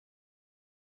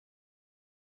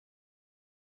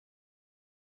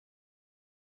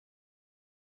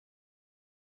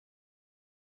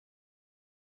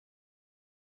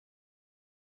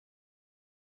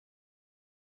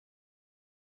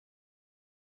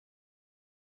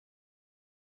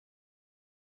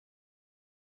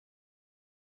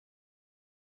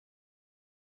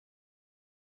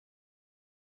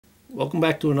Welcome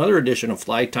back to another edition of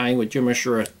Fly Tying with Jim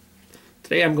Misiura.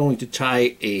 Today I'm going to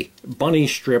tie a bunny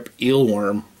strip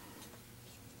eelworm.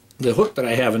 The hook that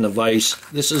I have in the vise,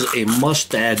 this is a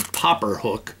Mustad popper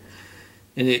hook,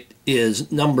 and it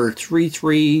is number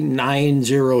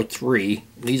 33903.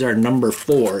 These are number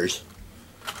 4s.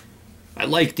 I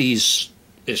like these,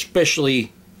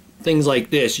 especially things like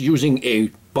this, using a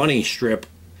bunny strip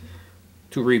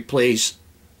to replace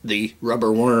the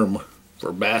rubber worm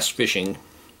for bass fishing.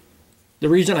 The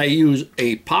reason I use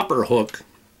a popper hook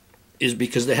is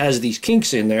because it has these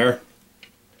kinks in there,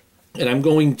 and I'm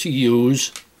going to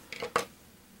use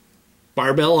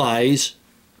barbell eyes,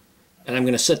 and I'm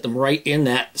going to set them right in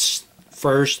that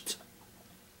first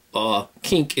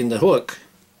kink in the hook,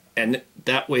 and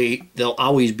that way they'll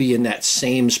always be in that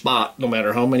same spot no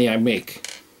matter how many I make.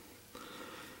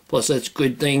 Plus that's a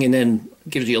good thing, and then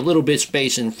gives you a little bit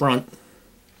space in front,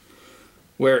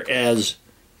 whereas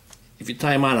if you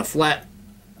tie them on a flat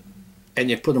and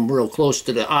you put them real close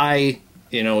to the eye,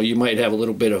 you know, you might have a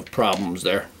little bit of problems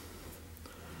there.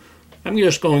 I'm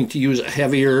just going to use a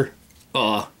heavier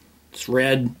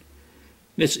thread.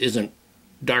 This isn't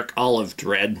dark olive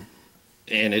thread,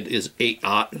 and it is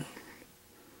 8/0.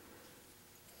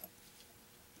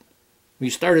 We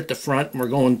start at the front and we're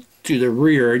going to the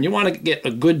rear, and you want to get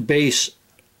a good base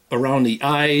around the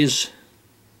eyes,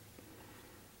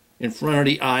 in front of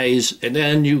the eyes, and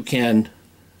then you can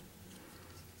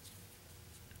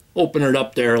open it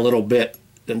up there a little bit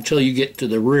until you get to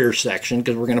the rear section,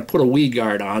 because we're going to put a weed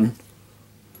guard on,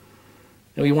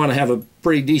 and we want to have a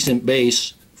pretty decent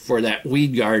base for that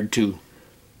weed guard to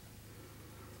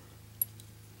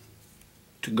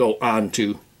go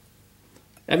onto.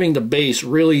 Having the base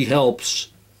really helps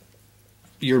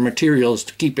your materials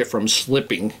to keep it from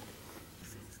slipping.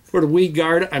 For the weed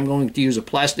guard, I'm going to use a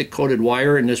plastic coated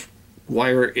wire, and this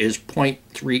wire is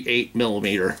 0.38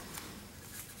 millimeter.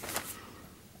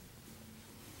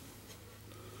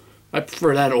 I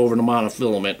prefer that over the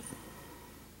monofilament.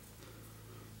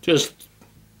 Just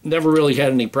never really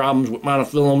had any problems with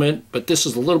monofilament, but this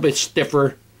is a little bit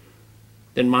stiffer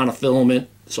than monofilament,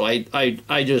 so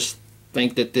I just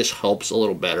think that this helps a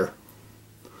little better.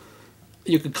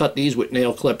 You could cut these with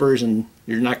nail clippers and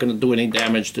you're not going to do any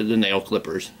damage to the nail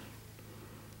clippers.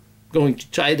 I'm going to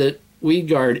tie the weed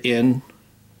guard in.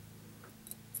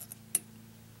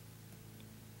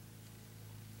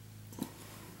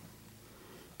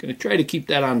 Going to try to keep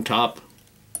that on top,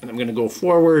 and I'm going to go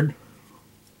forward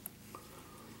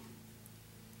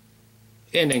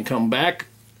and then come back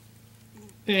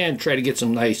and try to get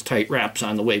some nice tight wraps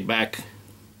on the way back.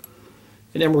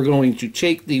 And then we're going to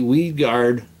take the weed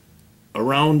guard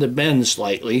around the bend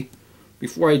slightly.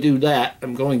 Before I do that,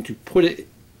 I'm going to put it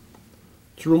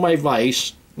through my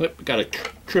vise. I've got to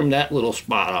trim that little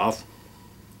spot off.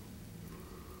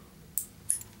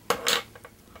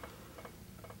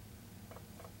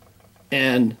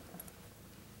 And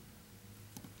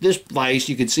this vise,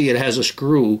 you can see it has a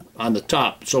screw on the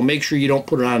top, so make sure you don't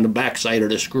put it on the back side of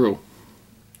the screw.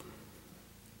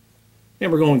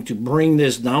 And we're going to bring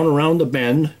this down around the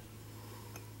bend.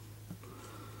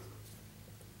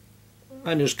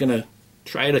 I'm just going to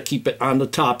try to keep it on the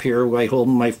top here by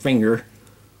holding my finger.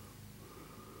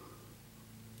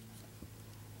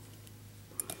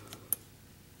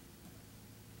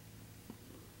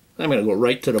 I'm going to go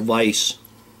right to the vise.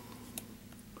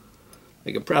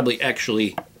 I could probably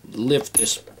actually lift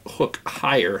this hook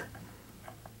higher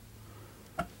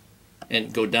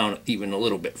and go down even a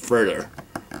little bit further.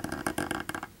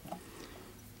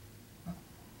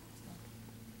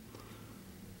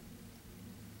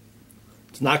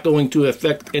 It's not going to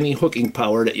affect any hooking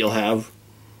power that you'll have.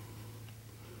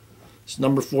 This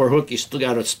number 4 hook, you still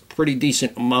got a pretty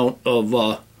decent amount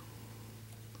of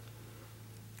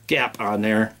gap on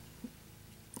there.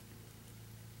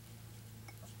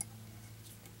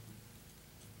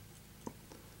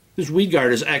 This weed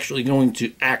guard is actually going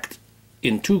to act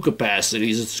in 2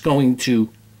 capacities. It's going to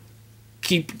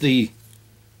keep the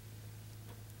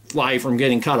fly from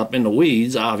getting caught up in the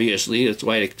weeds, obviously. That's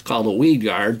why it's called a weed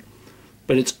guard.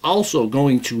 But it's also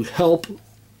going to help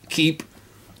keep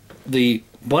the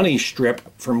bunny strip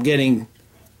from getting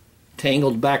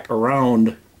tangled back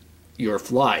around your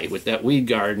fly. With that weed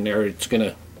guard in there, it's going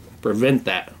to prevent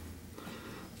that.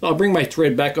 So I'll bring my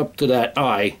thread back up to that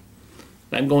eye.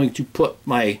 I'm going to put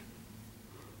my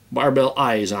barbell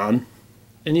eyes on,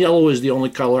 and yellow is the only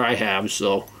color I have,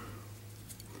 so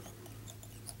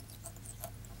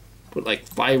put like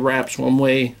 5 wraps one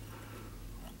way,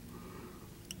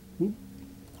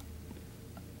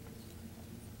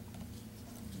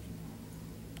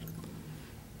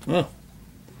 well,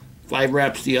 5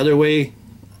 wraps the other way,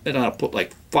 and I'll put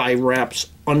like 5 wraps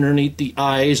underneath the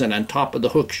eyes and on top of the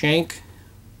hook shank.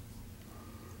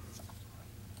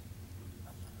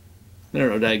 I don't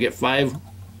know, did I get 5?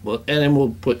 Well, and then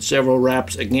we'll put several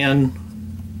wraps again,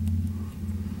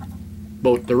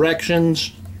 both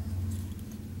directions,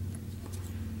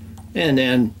 and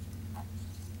then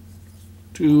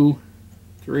 2,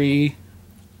 3,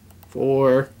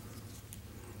 4,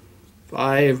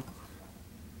 5.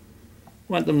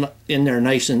 Want them in there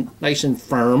nice and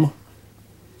firm.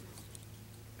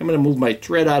 I'm going to move my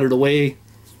thread out of the way.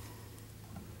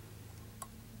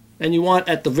 And you want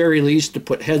at the very least to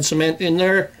put head cement in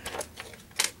there.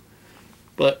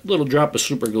 But a little drop of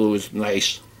super glue is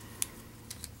nice.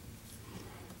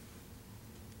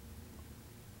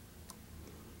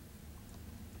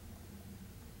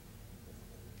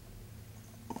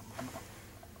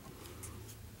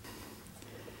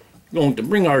 Going to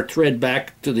bring our thread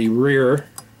back to the rear.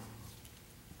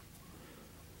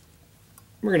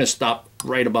 We're going to stop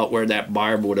right about where that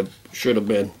barb should have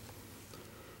been.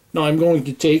 Now I'm going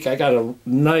to take, I got a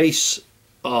nice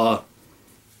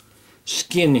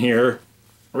skin here,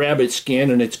 rabbit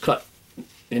skin, and it's cut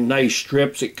in nice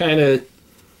strips. It kind of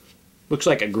looks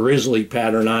like a grizzly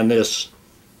pattern on this.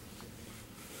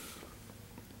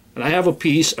 And I have a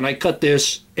piece, and I cut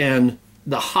this, and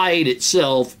the hide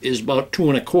itself is about 2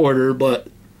 1/4, but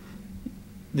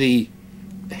the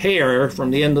hair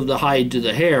from the end of the hide to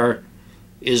the hair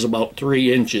is about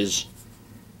 3 inches.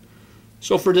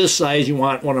 So for this size, you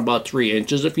want one about 3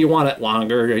 inches. If you want it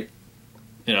longer, you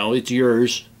know, it's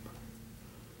yours.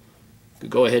 You could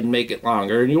go ahead and make it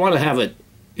longer. And you want to have it,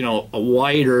 you know, a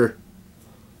wider,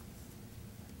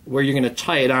 where you're going to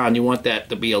tie it on, you want that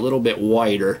to be a little bit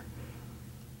wider,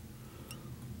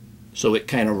 so it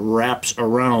kind of wraps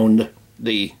around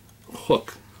the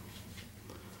hook.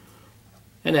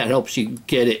 And that helps you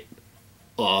get it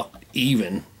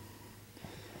even.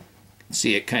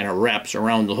 See, it kind of wraps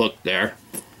around the hook there.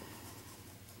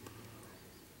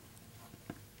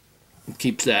 It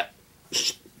keeps that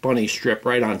bunny strip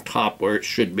right on top where it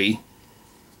should be.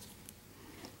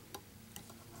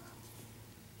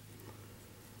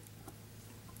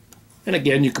 And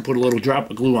again, you can put a little drop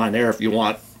of glue on there if you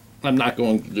want. I'm not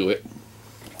going to do it.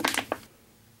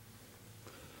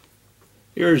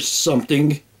 Here's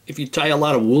something. If you tie a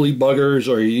lot of woolly buggers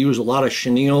or you use a lot of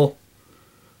chenille,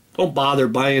 don't bother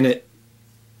buying it,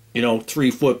 you know,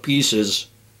 3-foot pieces.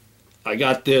 I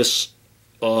got this,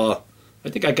 I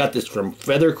think I got this from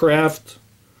Feathercraft,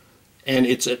 and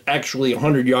it's actually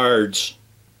 100 yards,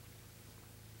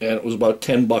 and it was about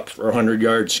 $10 for a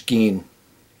 100-yard skein.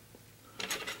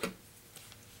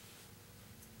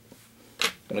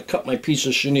 I'm going to cut my piece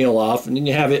of chenille off, and then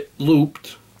you have it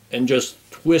looped and just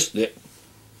twist it.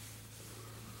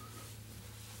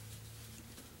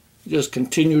 Just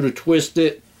continue to twist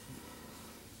it,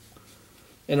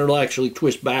 and it'll actually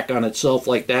twist back on itself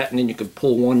like that, and then you can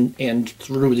pull one end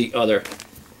through the other.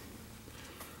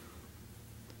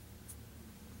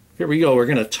 Here we go. We're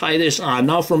going to tie this on.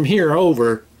 Now from here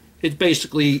over, it's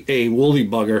basically a woolly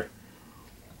bugger.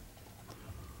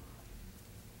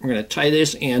 We're going to tie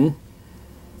this in.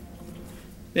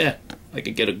 Yeah, I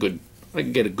could get a good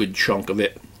chunk of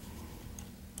it.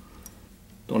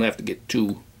 Don't have to get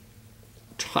too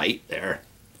tight there.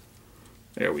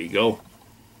 There we go.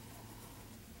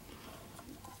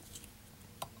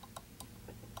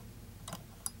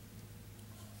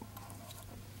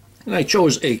 And I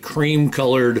chose a cream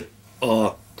colored,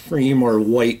 cream or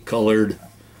white colored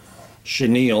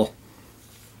chenille.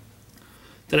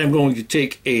 Then I'm going to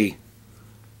take a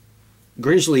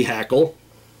Grizzly Hackle.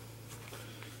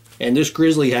 And this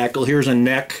Grizzly Hackle, here's a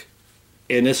neck.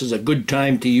 And this is a good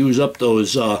time to use up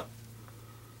those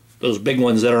big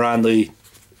ones that are on the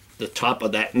top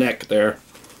of that neck there.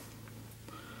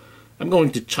 I'm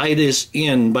going to tie this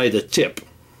in by the tip.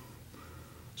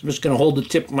 So I'm just going to hold the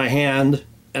tip of my hand,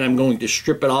 and I'm going to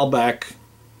strip it all back.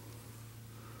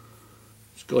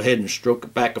 Just go ahead and stroke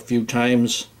it back a few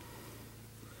times.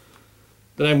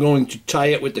 Then I'm going to tie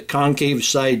it with the concave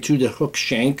side to the hook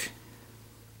shank.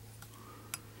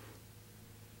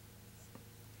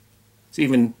 It's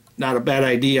even not a bad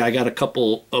idea. I got a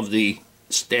couple of the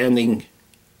standing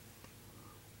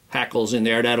hackles in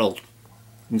there. That'll,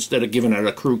 instead of giving it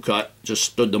a crew cut, just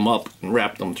stood them up and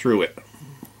wrapped them through it.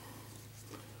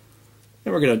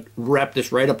 And we're going to wrap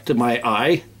this right up to my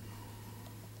eye.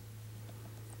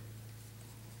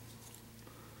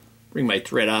 Bring my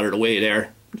thread out of the way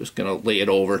there. I'm just going to lay it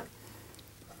over.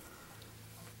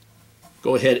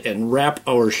 Go ahead and wrap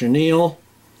our chenille.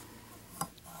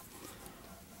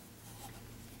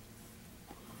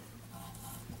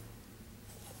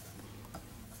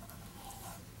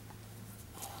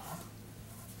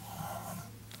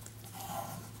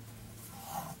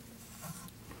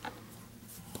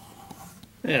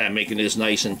 And I'm making this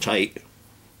nice and tight.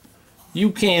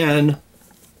 You can,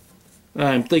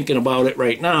 I'm thinking about it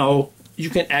right now, you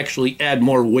can actually add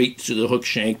more weight to the hook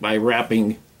shank by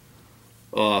wrapping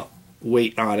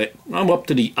weight on it. I'm up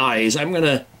to the eyes.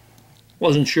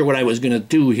 Wasn't sure what I was going to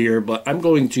do here, but I'm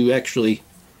going to actually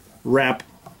wrap.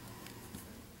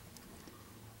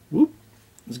 Whoop.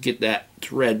 Let's get that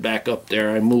thread back up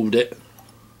there. I moved it.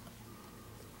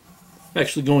 I'm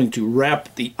actually going to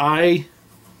wrap the eye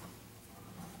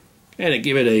and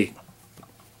give it a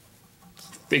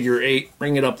figure 8,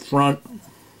 bring it up front,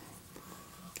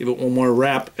 give it one more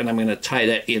wrap, and I'm going to tie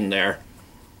that in there.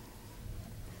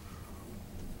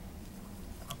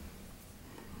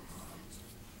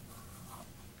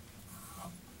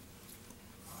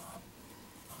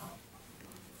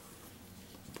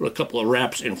 Put a couple of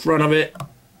wraps in front of it.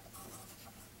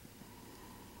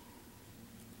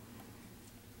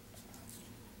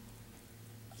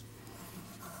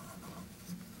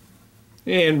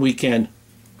 And we can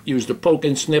use the poke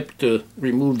and snip to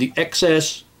remove the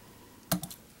excess.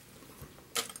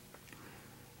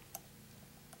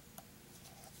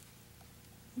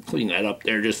 Clean that up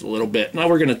there just a little bit. Now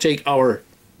we're going to take our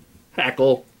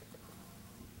hackle,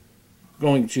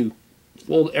 going to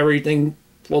fold everything,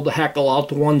 fold the hackle out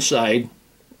to one side.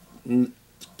 And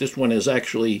this one is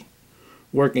actually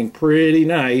working pretty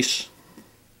nice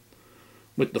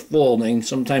with the folding.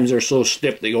 Sometimes they're so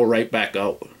stiff they go right back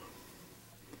out.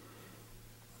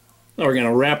 Now we're going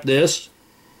to wrap this.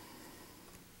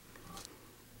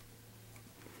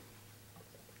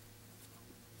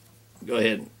 Go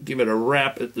ahead and give it a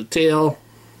wrap at the tail.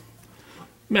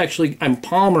 I'm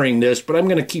palmering this, but I'm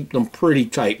going to keep them pretty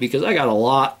tight because I got a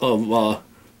lot of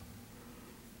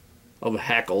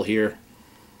hackle here.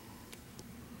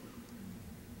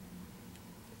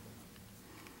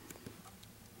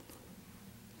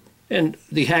 And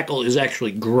the hackle is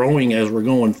actually growing as we're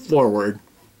going forward.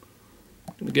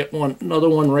 I'm going to get another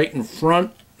one right in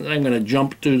front, and I'm going to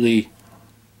jump to the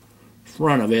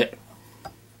front of it.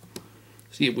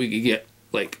 See if we could get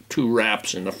like 2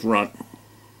 wraps in the front.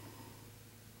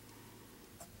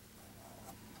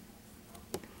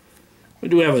 We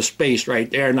do have a space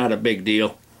right there, not a big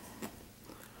deal.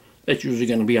 That's usually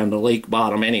going to be on the lake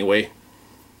bottom anyway,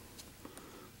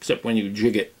 except when you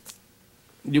jig it.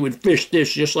 You would fish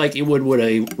this just like you would with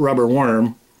a rubber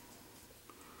worm.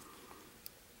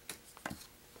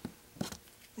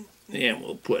 And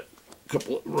we'll put a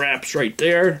couple of wraps right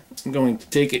there. I'm going to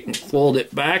take it and fold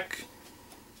it back.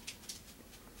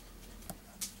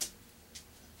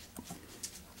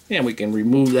 And we can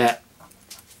remove that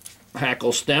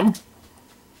hackle stem.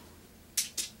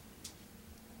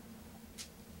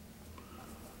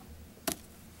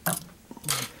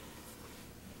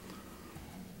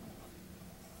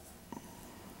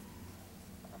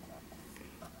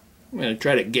 I'm going to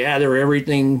try to gather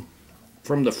everything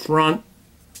from the front,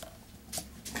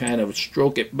 kind of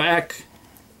stroke it back.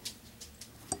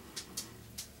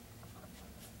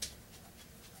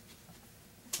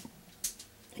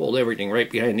 Hold everything right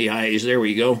behind the eyes. There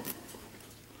we go.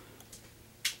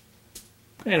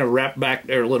 Kind of wrap back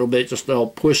there a little bit just to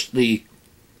help push the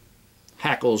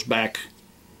hackles back.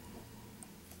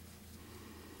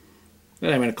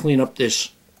 Then I'm going to clean up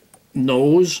this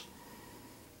nose.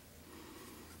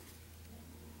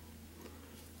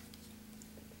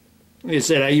 Like I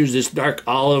said, I use this dark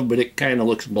olive, but it kind of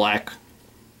looks black.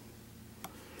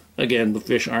 Again, the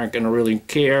fish aren't going to really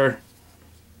care.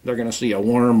 They're going to see a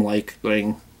worm-like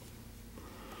thing.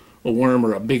 A worm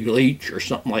or a big leech or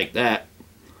something like that.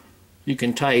 You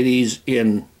can tie these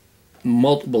in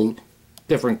multiple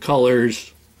different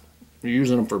colors. You're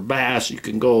using them for bass, you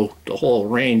can go the whole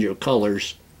range of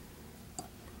colors.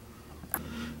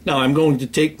 Now I'm going to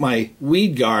take my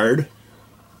weed guard.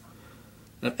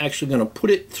 I'm actually going to put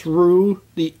it through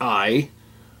the eye,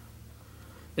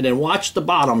 and then watch the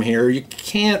bottom here. You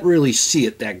can't really see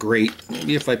it that great.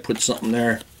 Maybe if I put something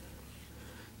there.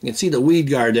 You can see the weed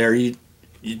guard there. You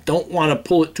don't want to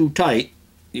pull it too tight.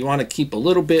 You want to keep a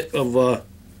little bit of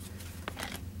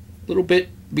little bit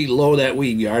below that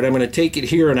weed guard. I'm going to take it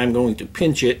here and I'm going to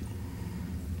pinch it,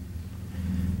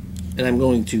 and I'm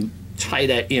going to tie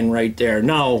that in right there.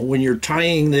 Now, when you're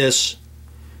tying this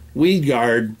weed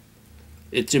guard,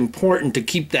 it's important to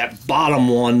keep that bottom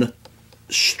one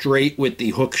straight with the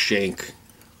hook shank.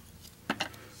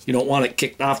 You don't want it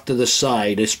kicked off to the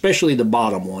side, especially the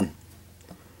bottom one.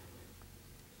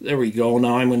 There we go.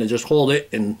 Now I'm going to just hold it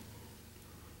and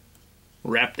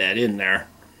wrap that in there.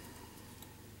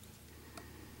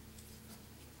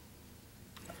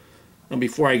 Now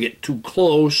before I get too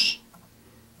close,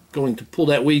 I'm going to pull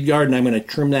that weed guard and I'm going to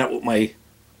trim that with my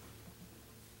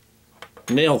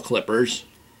nail clippers.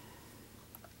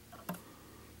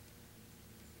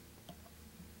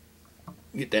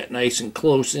 Get that nice and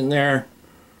close in there.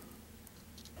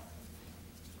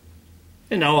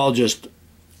 And now I'll just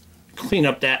clean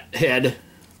up that head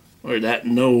or that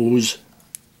nose.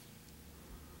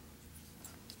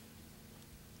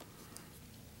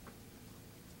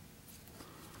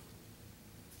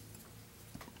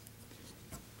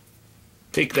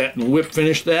 Take that and whip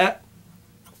finish that.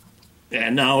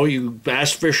 And now, you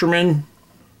bass fishermen,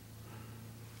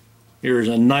 here's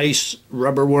a nice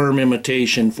rubber worm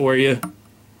imitation for you.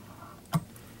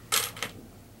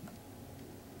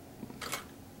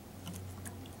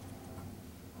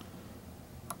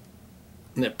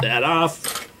 Nip that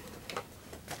off.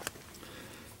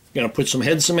 Gonna put some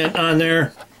head cement on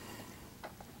there.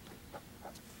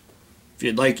 If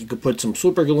you'd like, you could put some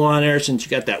super glue on there since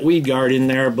you got that weed guard in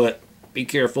there, but be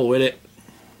careful with it.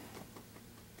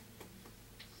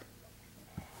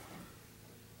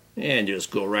 And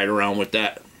just go right around with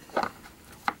that.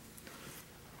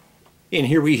 And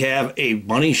here we have a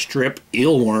bunny strip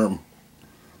eelworm.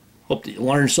 Hope that you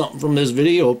learned something from this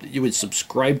video. Hope that you would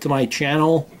subscribe to my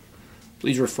channel.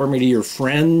 Please refer me to your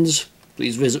friends.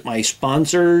 Please visit my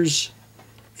sponsors.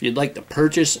 If you'd like to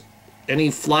purchase any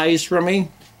flies from me,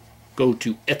 go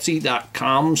to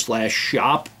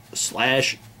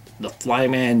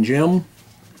etsy.com/shop/theflymanjim.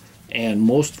 And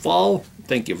most of all,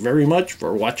 thank you very much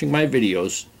for watching my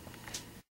videos.